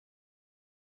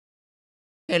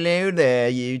Hello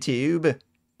there, YouTube,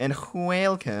 and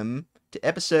welcome to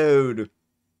episode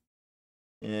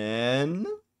 10.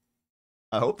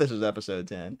 I hope this is episode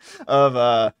 10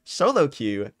 of solo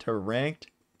queue to ranked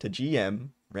to GM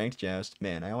ranked Joust.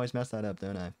 Man, I always mess that up,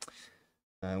 don't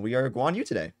I? We are Guan Yu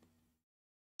today.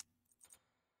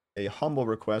 A humble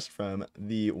request from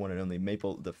the one and only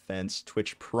Maple Defense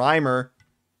Twitch Primer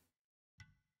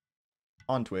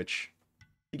on Twitch.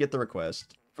 You get the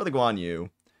request for the Guan Yu.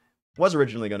 Was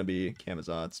originally going to be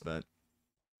Camazotz, but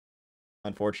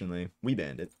unfortunately, we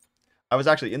banned it. I was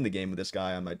actually in the game with this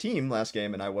guy on my team last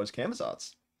game, and I was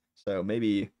Camazotz. So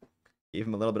maybe give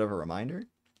him a little bit of a reminder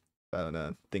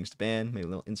about things to ban, maybe a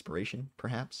little inspiration,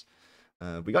 perhaps.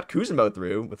 We got Kuzenbo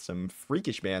through with some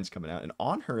freakish bans coming out, and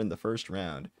on her in the first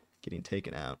round, getting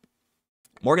taken out.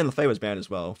 Morgan Le Fay was banned as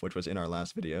well, which was in our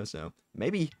last video, so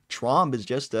maybe Tromb is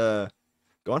just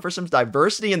going for some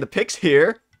diversity in the picks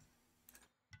here.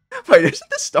 Wait, isn't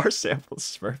this Star Sample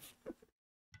Smurf?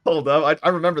 Hold up, I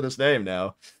remember this name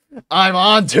now. I'm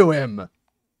on to him!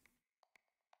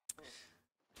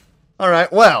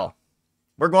 Alright, well,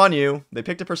 we're Guan Yu. They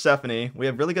picked a Persephone. We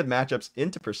have really good matchups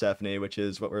into Persephone, which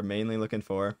is what we're mainly looking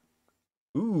for.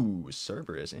 Ooh,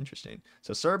 Cerberus, interesting.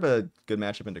 So Cerba, good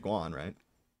matchup into Guan, right?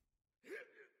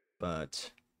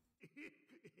 But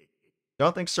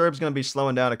don't think Cerb's going to be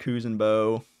slowing down a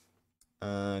Kuzenbo.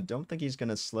 Don't think he's going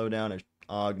to slow down a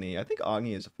Agni. I think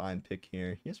Agni is a fine pick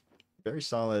here. He has very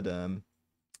solid,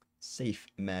 safe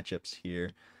matchups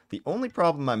here. The only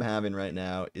problem I'm having right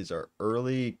now is our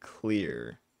early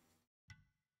clear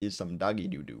is some doggy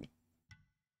doo-doo.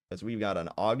 Because we've got an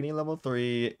Agni level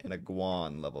 3 and a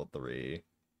Guan level 3.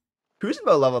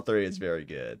 Kuzenbo level 3 is very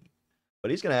good.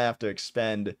 But he's going to have to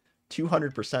expend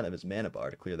 200% of his mana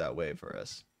bar to clear that wave for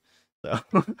us. So,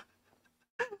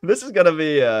 this is going to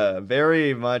be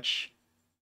very much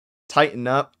tighten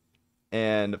up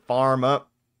and farm up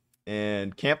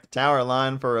and camp the tower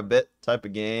line for a bit type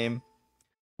of game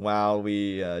while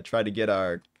we try to get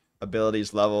our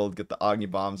abilities leveled, get the Agni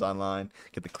bombs online,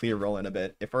 get the clear rolling a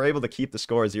bit. If we're able to keep the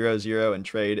score 0-0 and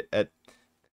trade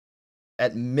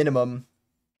at minimum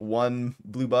 1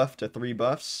 blue buff to 3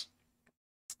 buffs,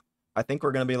 I think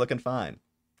we're going to be looking fine.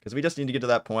 Because we just need to get to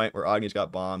that point where Agni's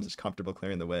got bombs, is comfortable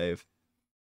clearing the wave.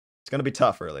 It's going to be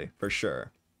tough early, for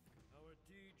sure.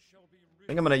 I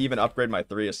think I'm going to even upgrade my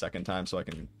 3 a second time so I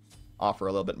can offer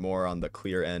a little bit more on the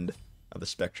clear end of the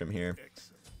spectrum here.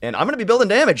 And I'm going to be building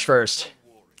damage first.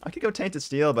 I could go Tainted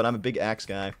Steel, but I'm a big axe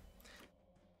guy.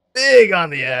 Big on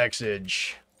the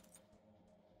axage.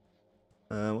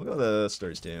 We'll go the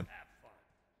Stirs too.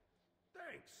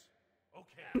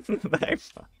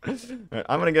 Thanks. Alright,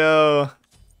 I'm going to go a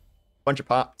bunch of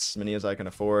pots, many as I can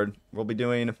afford. We'll be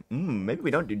doing... maybe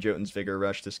we don't do Jotun's Vigor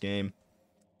Rush this game.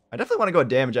 I definitely want to go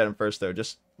damage at him first, though,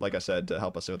 just like I said, to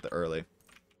help us with the early.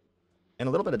 And a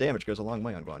little bit of damage goes a long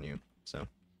way on Guan Yu, so.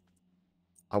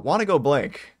 I want to go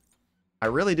Blink. I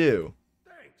really do.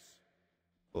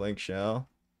 Blink Shell.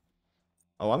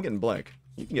 Oh, I'm getting Blink.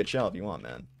 You can get Shell if you want,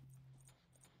 man.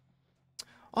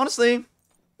 Honestly,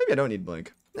 maybe I don't need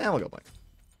Blink. Nah, we'll go Blink.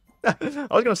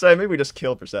 I was going to say, maybe we just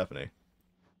kill Persephone. Alright,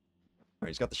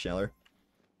 he's got the Sheller.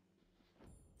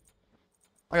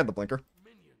 I got the Blinker.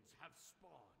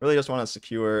 Really just want to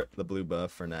secure the blue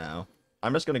buff for now.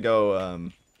 I'm just going to go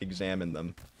examine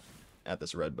them at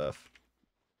this red buff.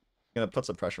 I'm going to put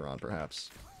some pressure on,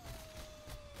 perhaps.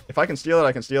 If I can steal it,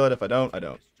 I can steal it. If I don't, I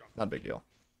don't. Not a big deal.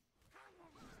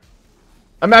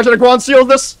 Imagine a Guan steals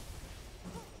this!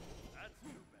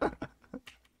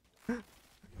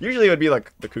 Usually it would be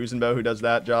like the Kuzenbo who does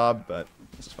that job, but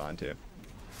this is fine too.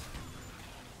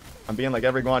 I'm being like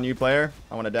every Guan Yu player.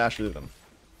 I want to dash through them.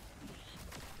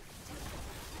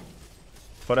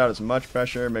 Put out as much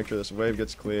pressure, make sure this wave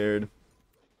gets cleared.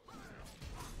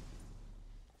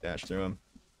 Dash through him.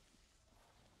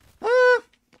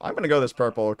 I'm going to go this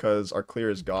purple because our clear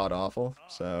is god-awful,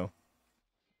 so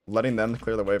letting them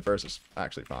clear the wave first is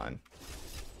actually fine.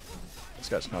 This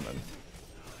guy's coming.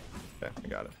 Okay, I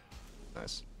got it.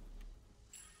 Nice.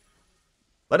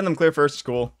 Letting them clear first is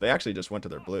cool. They actually just went to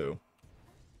their blue.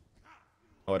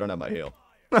 Oh, I don't have my heal.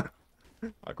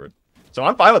 Awkward. So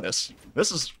I'm fine with this.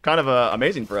 This is kind of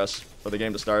amazing for us for the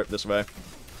game to start this way.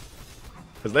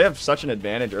 Because they have such an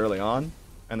advantage early on,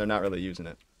 and they're not really using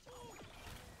it.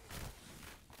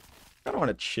 I don't want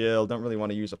to chill, don't really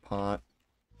want to use a pot.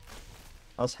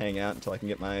 I'll just hang out until I can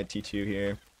get my T2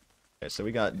 here. Okay, so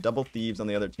we got double thieves on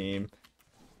the other team.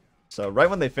 So right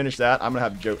when they finish that, I'm going to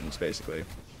have Jotuns, basically.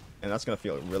 And that's going to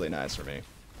feel really nice for me.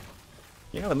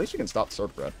 You know, at least we can stop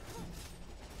Surf Breath.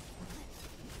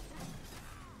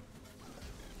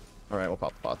 Alright, we'll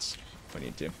pop the pots if we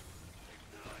need to.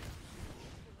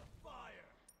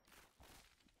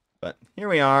 But here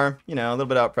we are, you know, a little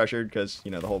bit out pressured because, you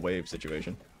know, the whole wave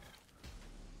situation.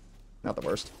 Not the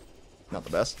worst. Not the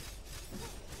best.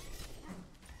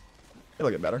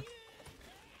 It'll get better.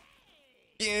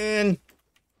 In.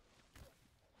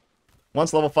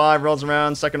 Once level 5 rolls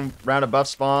around, second round of buff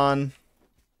spawn,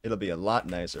 it'll be a lot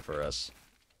nicer for us.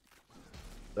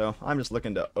 So I'm just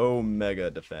looking to Omega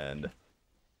defend.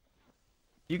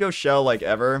 You go shell like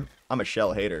ever. I'm a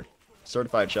shell hater.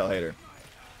 Certified shell hater.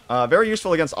 Very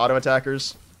useful against auto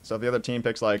attackers. So if the other team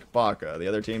picks like Baka, the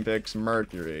other team picks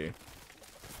Mercury,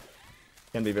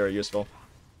 can be very useful.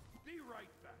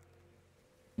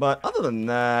 But other than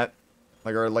that,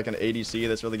 or like an ADC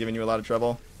that's really giving you a lot of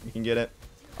trouble, you can get it.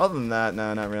 Other than that,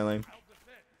 no, not really.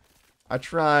 I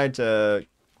tried to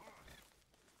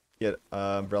get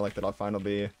a relic that I find will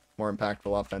be more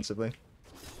impactful offensively.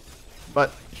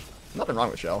 But nothing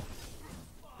wrong with Shell.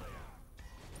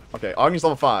 Okay, Agni's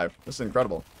level 5. This is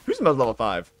incredible. Who's the most level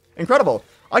 5? Incredible!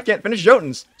 I can't finish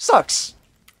Jotuns! Sucks!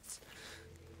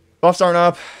 Buffs aren't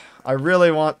up. I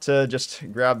really want to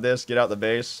just grab this, get out the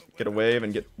base, get a wave,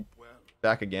 and get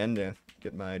back again to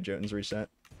get my Jotuns reset.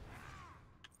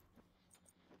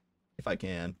 If I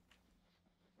can.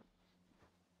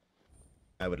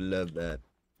 I would love that.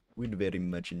 We'd very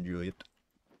much enjoy it.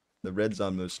 The red's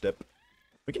on most step.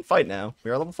 We can fight now. We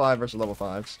are level 5 versus level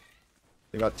 5s.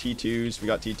 They got T2s. We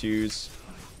got T2s.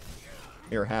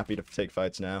 We are happy to take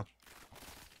fights now.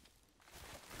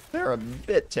 They're a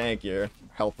bit tankier,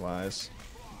 health-wise.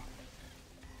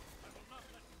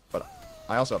 But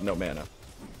I also have no mana.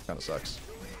 Kinda sucks.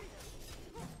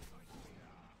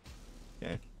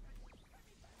 Okay.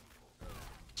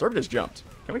 Sorb just jumped.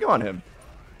 Can we go on him?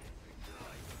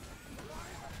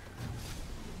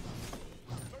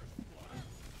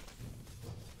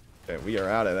 Okay, we are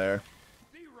out of there.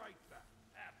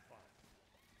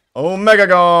 Omega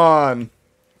Guan!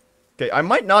 Okay, I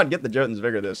might not get the Jotun's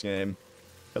Vigor this game.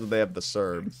 Because they have the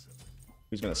Serb.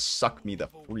 Who's gonna suck me the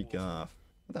freak off.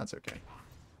 But that's okay.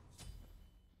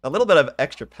 A little bit of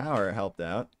extra power helped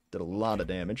out. Did a lot of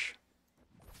damage.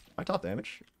 My top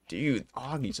damage? Dude,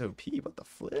 Agni's OP. What the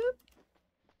flip?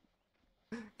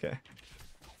 Okay.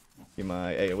 Get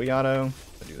my AoE auto.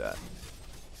 I do that.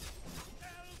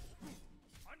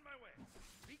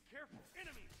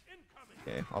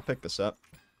 Okay, I'll pick this up.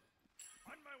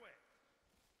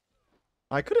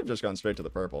 I could have just gone straight to the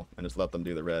purple and just let them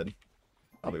do the red.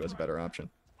 Probably was a better option.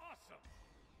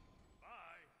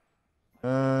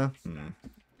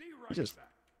 He's just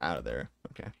out of there.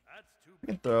 Okay. I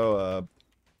can throw a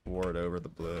ward over the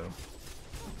blue.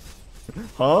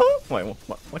 Huh? Wait,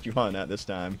 what you hunting at this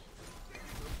time?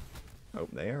 Oh,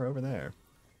 they are over there.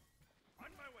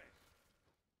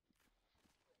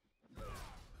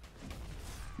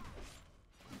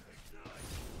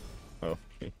 Oh,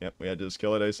 yep, we had to just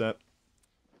kill it ASAP.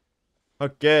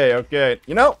 Okay, okay.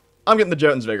 You know, I'm getting the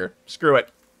Jotun's Vigor. Screw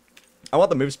it. I want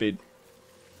the move speed.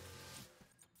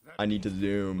 I need to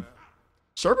zoom.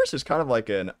 Cerberus is kind of like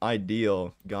an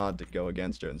ideal god to go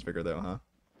against Jotun's Vigor, though, huh?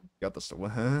 Got the...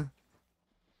 Huh?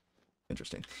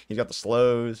 Interesting. He's got the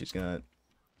slows. He's got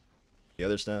the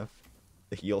other stuff.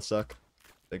 The heal suck.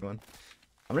 Big one.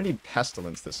 I'm gonna need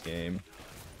Pestilence this game.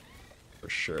 For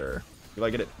sure. Do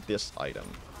I get it this item?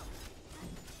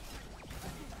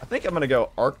 I think I'm gonna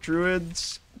go Arc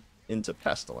Druids into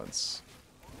Pestilence.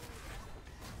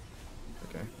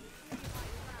 Okay.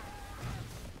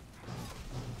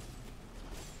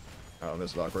 Oh,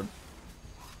 this is awkward.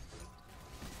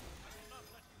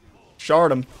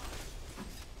 Shard him.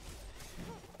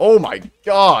 Oh my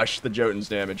gosh, the Jotun's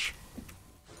damage.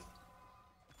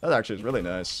 That actually is really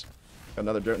nice. Got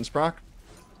another Jotun's proc.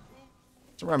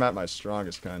 That's where I'm at my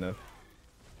strongest, kind of.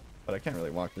 But I can't really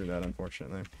walk through that,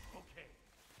 unfortunately.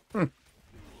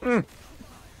 Okay.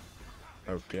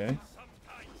 Okay.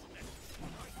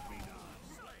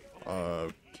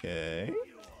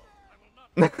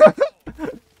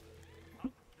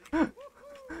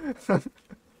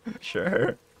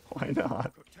 Sure. Why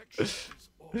not?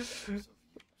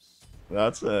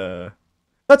 That's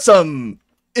some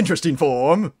interesting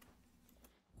form.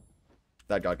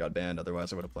 That god got banned,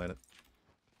 otherwise I would have played it.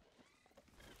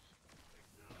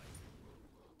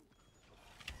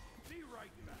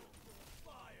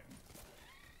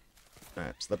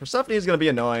 Alright, so the Persephone is going to be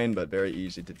annoying, but very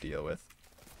easy to deal with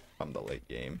from the late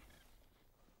game.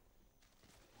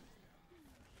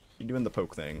 You're doing the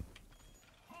poke thing.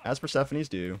 As Persephone's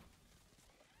do.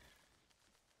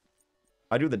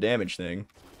 I do the damage thing.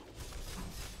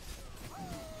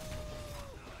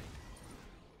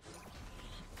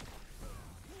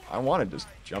 I want to just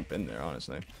jump in there,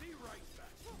 honestly.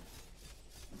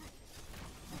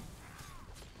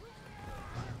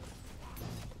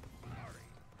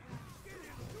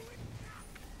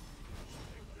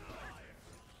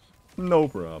 No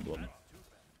problem.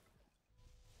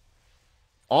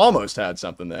 Almost had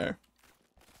something there.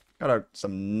 Got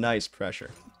some nice pressure.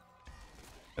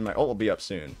 And my ult will be up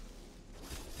soon.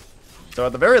 So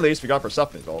at the very least, we got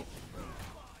Persephone's ult.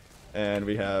 And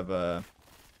we have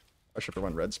pressure for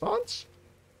when red spawns.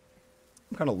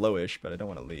 I'm kind of lowish, but I don't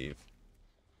want to leave.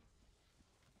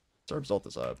 Serb's ult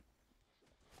is up.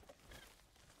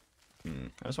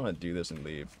 I just want to do this and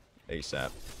leave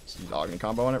ASAP. Some dogging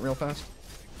combo on it real fast.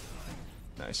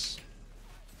 Nice.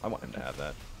 I want him to have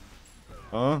that.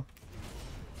 Huh?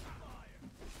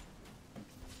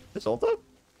 His ult up?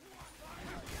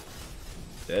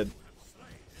 Dead.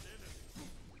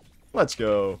 Let's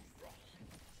go.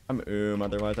 I'm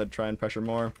otherwise I'd try and pressure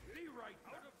more.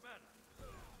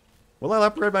 Will I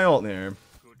upgrade my ult here?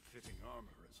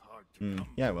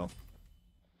 Yeah, I will.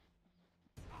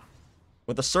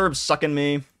 With the Serbs sucking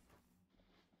me.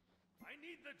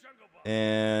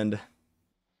 And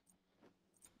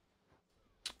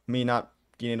me not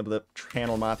being able to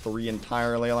channel my 3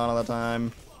 entirely a lot of the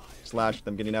time. Slash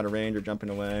them getting out of range or jumping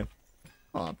away.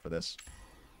 I'll opt for this.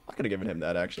 I could have given him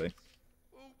that, actually.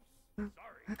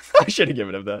 I should have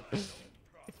given him that.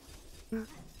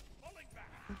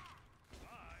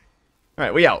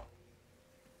 Alright, we out.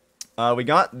 We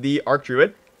got the Arc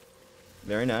Druid.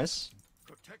 Very nice.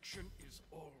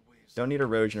 Don't need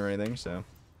erosion or anything, so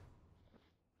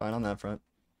fine on that front.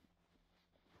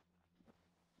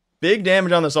 Big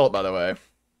damage on this ult, by the way.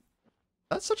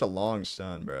 That's such a long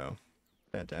stun, bro.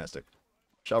 Fantastic.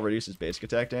 Shall reduce his basic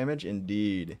attack damage?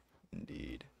 Indeed.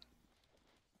 Indeed.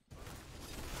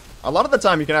 A lot of the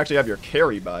time, you can actually have your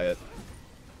carry by it.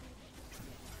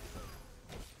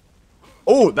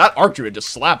 Oh, that Arc Druid just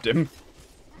slapped him.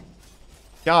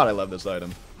 God, I love this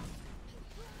item.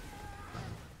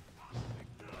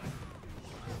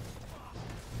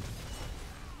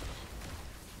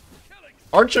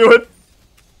 Arc Druid!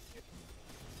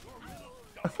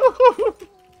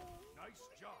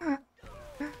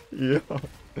 Yeah.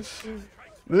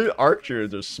 The Arc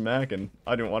Druids are smacking.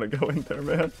 I didn't want to go in there,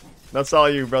 man. That's all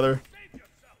you, brother.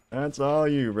 That's all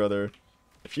you, brother.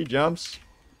 If she jumps,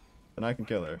 then I can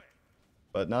kill her.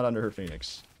 But not under her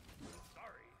Phoenix.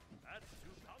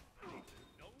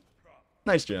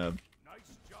 Nice job.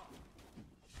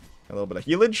 A little bit of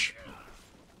healage.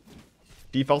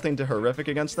 Defaulting to Horrific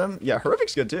against them? Yeah,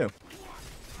 Horrific's good too.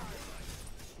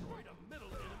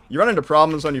 You run into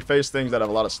problems when you face things that have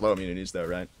a lot of slow immunities though,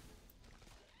 right?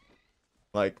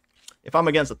 Like, if I'm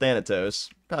against a Thanatos,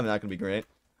 probably not going to be great.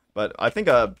 But I think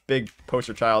a big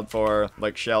poster child for,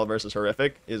 like, Shell versus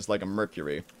Horrific is, like, a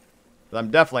Mercury. But I'm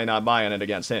definitely not buying it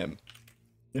against him.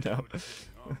 You know?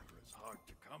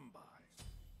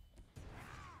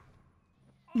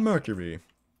 Mercury.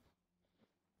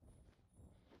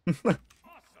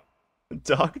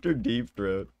 Dr. Deep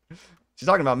Throat. She's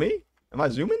talking about me? Am I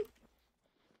zooming?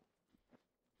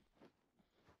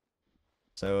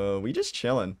 So, we just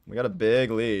chilling. We got a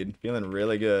big lead. Feeling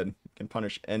really good. Can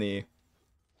punish any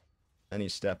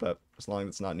step up, as long as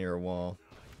it's not near a wall.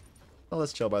 Oh,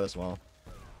 let's chill by this wall.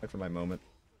 Wait for my moment.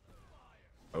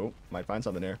 Oh, might find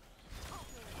something here.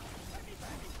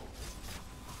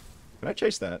 Can I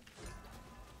chase that?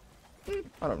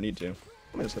 I don't need to.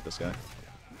 Let me just hit this guy.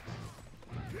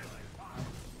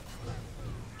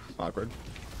 Awkward.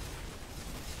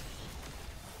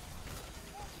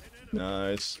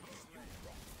 Nice.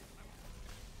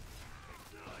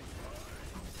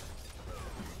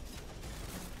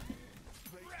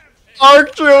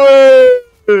 Arc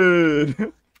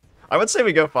Druid! I would say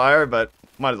we go fire, but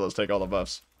might as well just take all the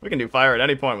buffs. We can do fire at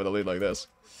any point with a lead like this.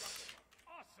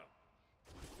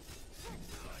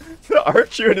 The Arc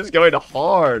Druid is going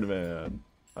hard, man.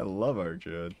 I love Arc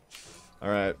Druid.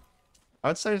 Alright. I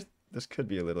would say this could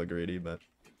be a little greedy, but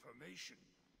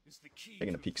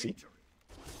taking a peek see.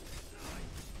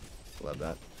 Love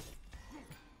that.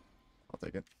 I'll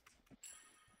take it.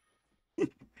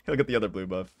 He'll get the other blue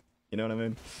buff. You know what I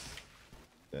mean?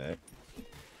 Okay.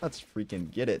 Let's freaking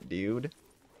get it, dude.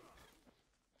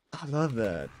 I love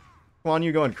that. Come on,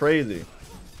 you going crazy.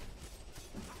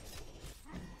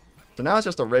 So now it's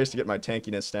just a race to get my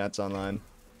tankiness stats online.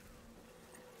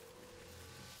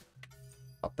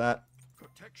 Pop that.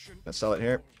 Let's sell it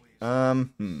here.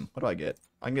 What do I get?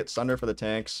 I can get Sunder for the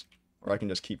tanks, or I can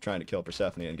just keep trying to kill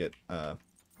Persephone and get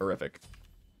Horrific.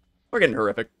 We're getting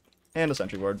Horrific. And a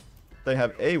Sentry Ward. They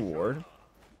have a ward.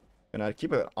 And I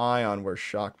keep an eye on where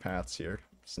Shock Path's here,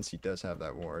 since he does have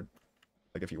that ward.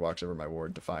 Like if he walks over my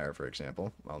ward to fire, for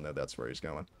example, I'll know that's where he's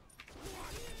going.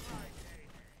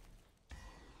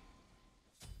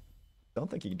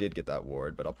 Don't think he did get that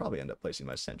ward, but I'll probably end up placing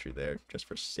my sentry there, just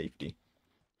for safety.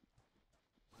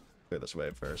 Clear this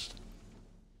wave first.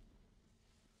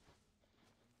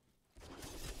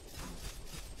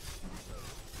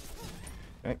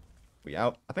 We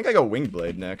out. I think I go Winged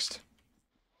Blade next.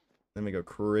 Then we go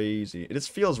crazy. It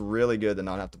just feels really good to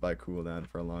not have to buy cooldown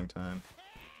for a long time.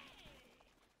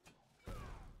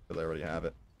 Because I already have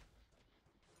it.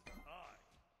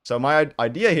 So my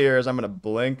idea here is I'm going to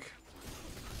blink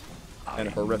and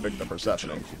horrific the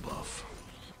Persephone.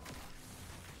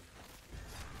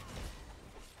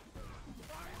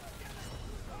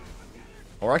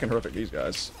 Or I can horrific these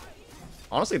guys.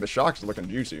 Honestly, the Shock's looking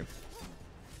juicy.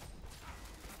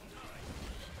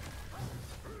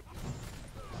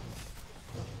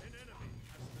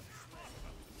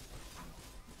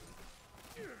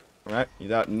 Alright,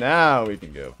 he's out. Now we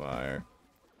can go fire.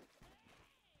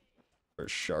 For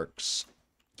Sharks.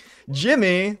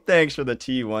 Jimmy, thanks for the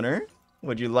T1er.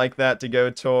 Would you like that to go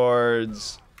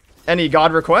towards any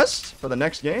god request for the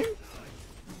next game?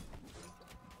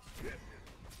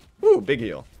 Ooh, big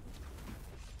heal.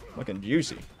 Looking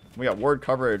juicy. We got ward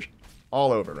coverage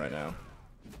all over right now.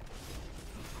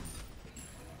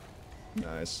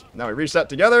 Nice. Now we reset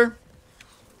together.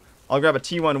 I'll grab a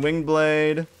T1 Winged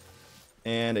Blade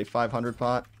and a 500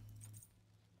 pot.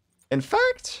 In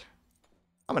fact,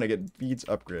 I'm going to get Beads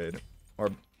Upgrade. Or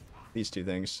these two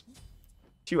things.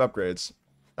 2 upgrades.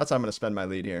 That's how I'm going to spend my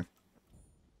lead here.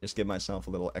 Just give myself a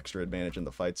little extra advantage in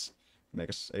the fights. Make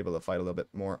us able to fight a little bit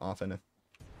more often.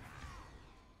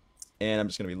 And I'm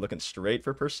just going to be looking straight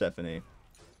for Persephone.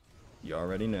 You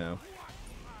already know.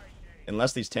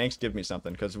 Unless these tanks give me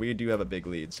something, because we do have a big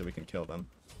lead, so we can kill them.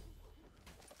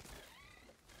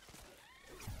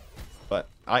 But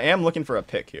I am looking for a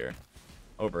pick here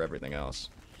over everything else.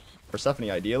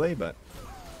 Persephone ideally, but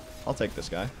I'll take this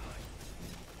guy.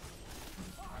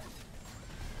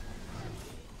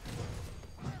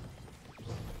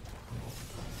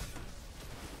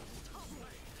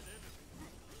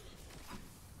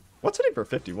 What's hitting for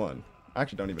 51? I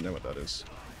actually don't even know what that is.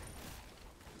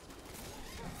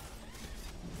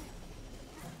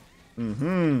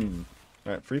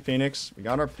 Alright, free Phoenix. We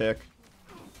got our pick.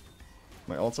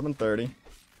 My ult's up in 30.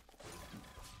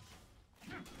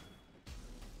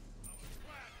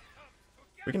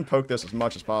 We can poke this as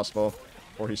much as possible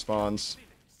before he spawns.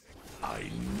 I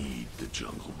need the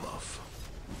jungle buff.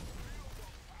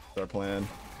 That's our plan.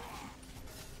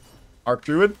 Arc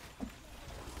Druid.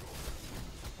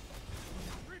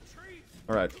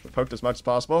 Alright, we poked as much as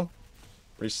possible.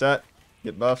 Reset.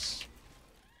 Get buffs.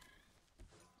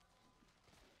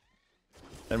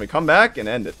 Then we come back and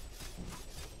end it.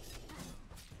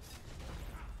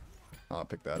 I'll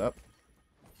pick that up.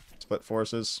 Split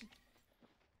forces.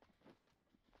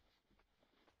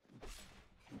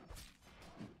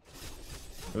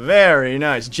 Very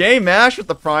nice. J Mash with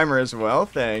the primer as well.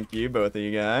 Thank you, both of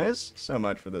you guys, so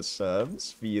much for the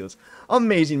subs. Feels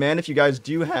amazing, man. If you guys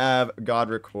do have god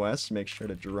requests, make sure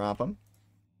to drop them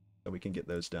so we can get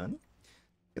those done.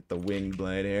 Get the Winged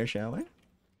Blade here, shall we?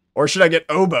 Or should I get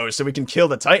Oboe so we can kill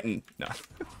the Titan? No.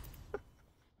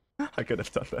 I could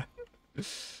have done that.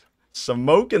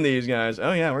 Smoking these guys.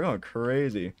 Oh yeah, we're going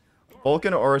crazy.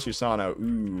 Vulcan or Susano?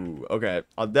 Ooh, okay.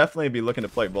 I'll definitely be looking to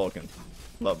play Vulcan.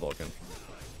 Love Vulcan.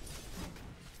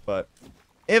 But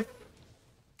if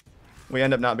we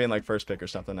end up not being like first pick or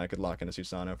something, I could lock into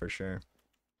Susano for sure.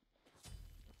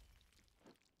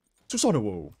 Susano,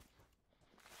 whoa.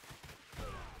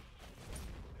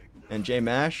 And J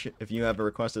Mash, if you have a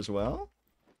request as well,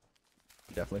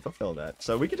 definitely fulfill that.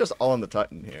 So we could just all in the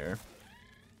Titan here.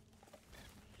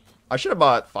 I should have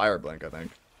bought Fire Blink, I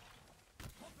think.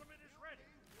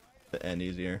 To end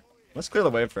easier. Let's clear the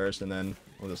wave first, and then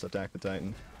we'll just attack the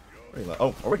Titan.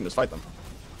 Oh, or we can just fight them.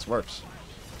 This works.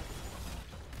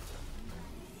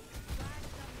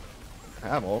 I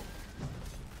have ult.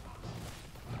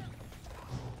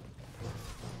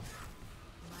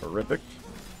 Horrific.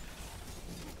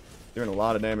 Doing a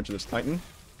lot of damage to this Titan.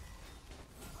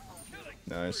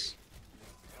 Nice.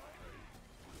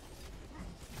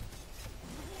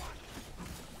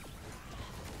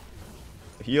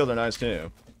 The heals are nice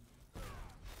too.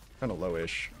 Kind of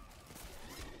lowish.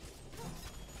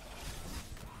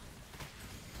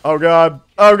 Oh god!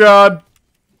 Oh god!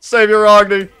 Save your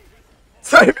Agni!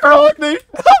 Save your Agni!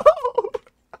 No!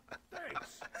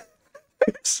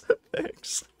 Thanks.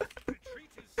 Thanks.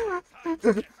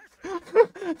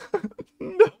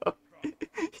 No.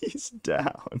 He's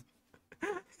down.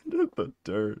 Into the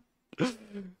dirt.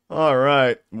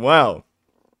 Alright. Wow.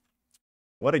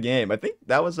 What a game. I think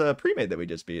that was a pre-made that we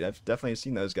just beat. I've definitely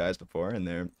seen those guys before, and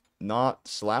they're not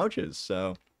slouches,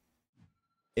 so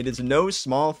it is no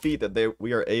small feat that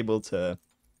we are able to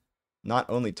not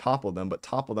only topple them, but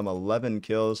topple them 11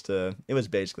 kills to... It was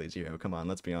basically 0. Come on,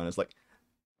 let's be honest. Like,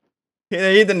 he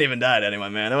didn't even die to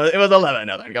anyone, man. It was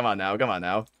 11-0. Come on now. Come on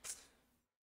now.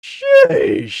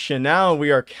 Sheesh. And now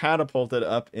we are catapulted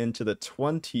up into the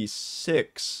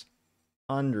 2600s.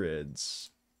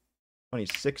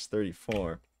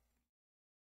 2634.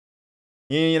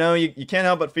 You know, you can't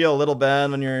help but feel a little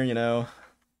bad when you're,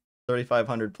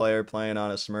 3,500 player playing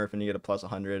on a Smurf and you get a plus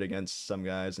 100 against some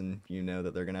guys and you know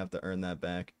that they're going to have to earn that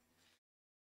back.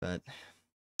 But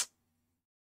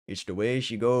it's the way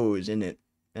she goes, isn't it?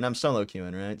 And I'm solo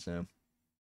queuing, right? So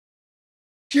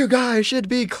you guys should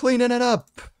be cleaning it up.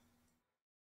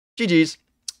 GG's.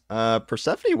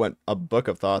 Persephone went a Book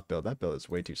of Thoth build. That build is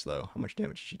way too slow. How much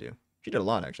damage did she do? She did a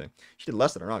lot, actually. She did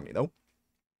less than Aragni, though.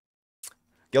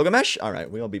 Gilgamesh?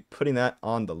 Alright, we'll be putting that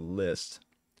on the list.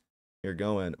 You're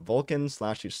going Vulcan /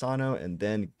 Usano and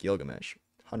then Gilgamesh.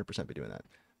 100% be doing that.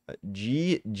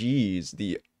 GG's.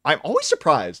 I'm always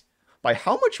surprised by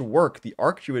how much work the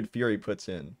Archdruid Fury puts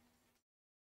in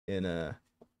when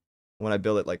I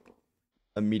build it like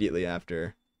immediately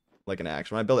after like an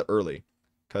axe. When I build it early.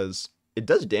 Because it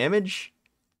does damage,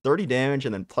 30 damage,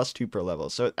 and then +2 per level.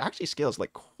 So it actually scales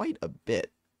like quite a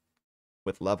bit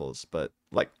with levels. But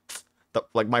like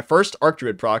my first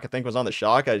Archdruid proc, I think, was on the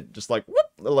shock. I just like, whoop,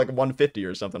 like 150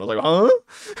 or something. I was like,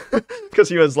 huh? Because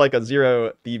he was like a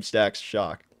 0 Thief stacks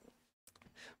shock.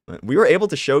 We were able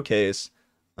to showcase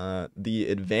the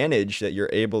advantage that you're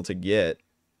able to get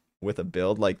with a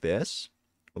build like this,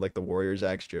 with like the Warriors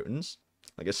Axe Jotuns.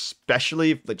 Like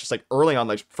especially like just like early on,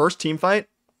 like first team fight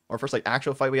or first like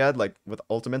actual fight we had like with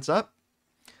ultimates up,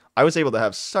 I was able to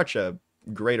have such a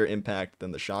greater impact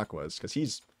than the shock was because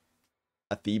he's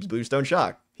a Thebes Bluestone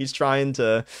shock. He's trying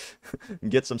to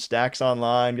get some stacks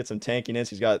online, get some tankiness.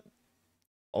 He's got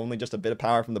only just a bit of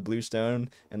power from the Bluestone,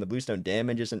 and the Bluestone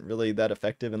damage isn't really that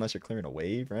effective unless you're clearing a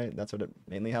wave, right? That's what it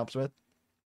mainly helps with.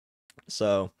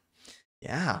 So,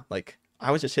 yeah, like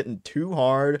I was just hitting too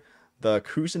hard. The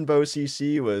Kusenbo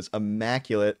CC was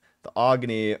immaculate. The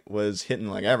Agni was hitting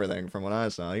like everything from what I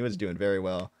saw. He was doing very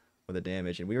well with the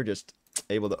damage, and we were just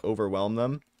able to overwhelm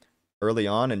them early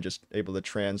on and just able to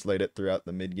translate it throughout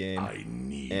the mid game. I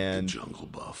need the jungle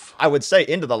buff. I would say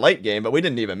into the late game, but we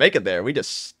didn't even make it there. We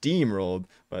just steamrolled.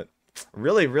 But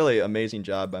really, really amazing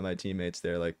job by my teammates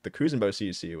there. Like the Kuzenbo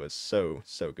CC was so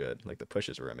good. Like the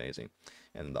pushes were amazing,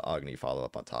 and the Agni follow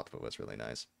up on top of it was really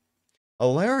nice.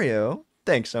 Alario,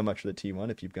 thanks so much for the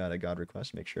T1. If you've got a God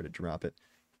request, make sure to drop it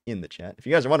in the chat. If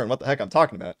you guys are wondering what the heck I'm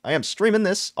talking about, I am streaming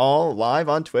this all live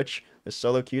on Twitch, this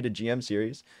solo queue to GM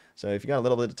series. So if you got a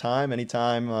little bit of time,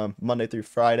 anytime Monday through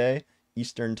Friday,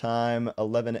 Eastern time,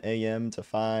 11 a.m. to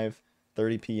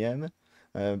 5:30 p.m.,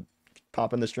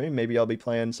 pop in the stream. Maybe I'll be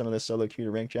playing some of this solo queue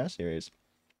to rank Joust series.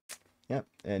 Yeah,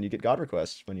 and you get God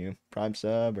requests when you prime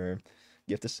sub or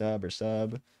gift a sub or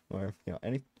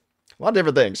a lot of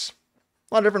different things.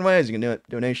 A lot of different ways you can do it.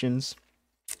 Donations.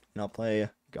 And I'll play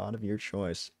God of your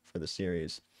choice for the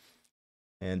series.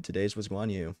 And today's was Guan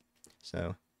Yu.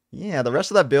 So, yeah, the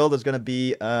rest of that build is going to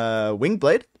be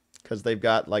Wingblade, because they've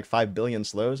got like 5 billion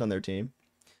slows on their team.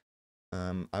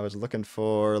 I was looking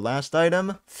for last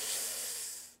item.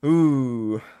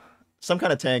 Ooh, some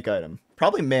kind of tank item.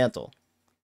 Probably Mantle.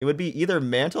 It would be either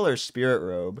Mantle or Spirit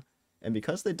Robe. And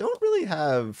because they don't really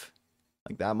have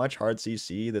like that much hard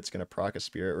CC that's going to proc a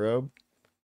Spirit Robe,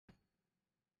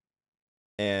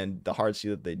 and the hard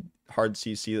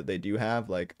CC that they do have,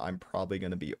 like I'm probably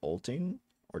going to be ulting,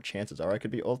 or chances are I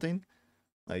could be ulting.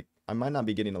 Like I might not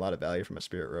be getting a lot of value from a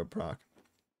Spirit Robe proc.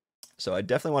 So I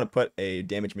definitely want to put a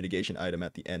damage mitigation item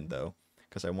at the end though,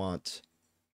 because I want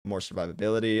more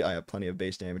survivability. I have plenty of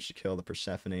base damage to kill the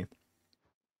Persephone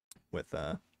with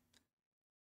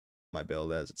my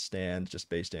build as it stands. Just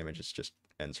base damage, it just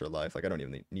ends her life. Like I don't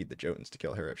even need the Jotuns to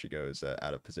kill her if she goes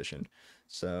out of position.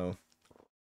 So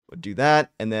would do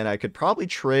that, and then I could probably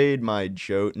trade my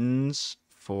Jotuns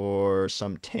for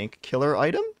some tank killer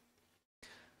item,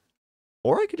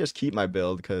 or I could just keep my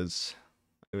build because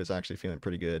it was actually feeling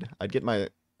pretty good. I'd get my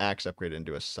axe upgraded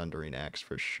into a Sundering axe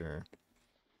for sure.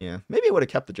 Yeah, maybe I would have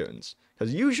kept the Jotuns,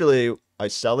 because usually I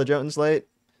sell the Jotuns late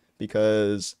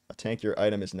because a tankier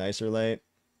item is nicer late.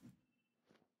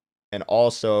 And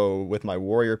also, with my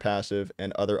Warrior passive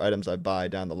and other items I buy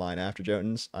down the line after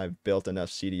Jotuns, I've built enough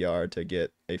CDR to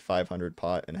get a 500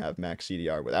 pot and have max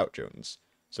CDR without Jotuns.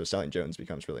 So selling Jotuns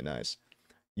becomes really nice.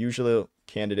 Usually,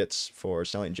 candidates for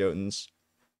selling Jotuns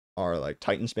are like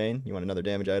Titan's Bane. You want another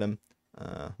damage item,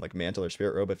 like Mantle or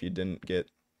Spirit Robe if you didn't get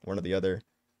one or the other.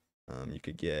 You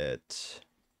could get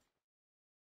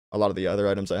a lot of the other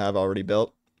items I have already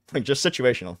built. Like just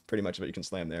situational, pretty much what you can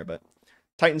slam there, but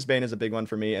Titan's Bane is a big one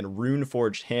for me, and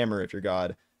Rune-Forged Hammer, if your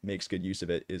god makes good use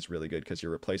of it, is really good because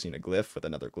you're replacing a glyph with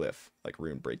another glyph, like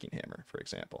Rune Breaking Hammer, for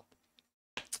example.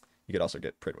 You could also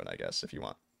get Pridwin, I guess, if you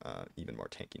want even more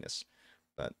tankiness.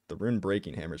 But the Rune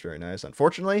Breaking Hammer is very nice.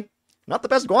 Unfortunately, not the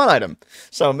best Guan item.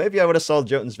 So maybe I would have sold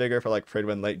Jotun's Vigor for like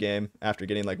Pridwin late game after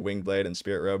getting like Wing Blade and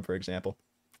Spirit Robe, for example.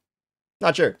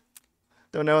 Not sure.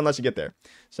 Don't know unless you get there.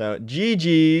 So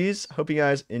GG's. Hope you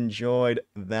guys enjoyed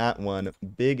that one.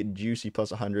 Big juicy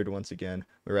plus 100 once again.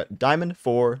 We're at Diamond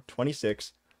 4,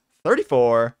 26,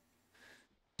 34.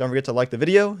 Don't forget to like the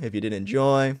video if you did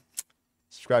enjoy.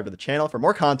 Subscribe to the channel for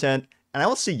more content. And I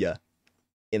will see ya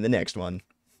in the next one.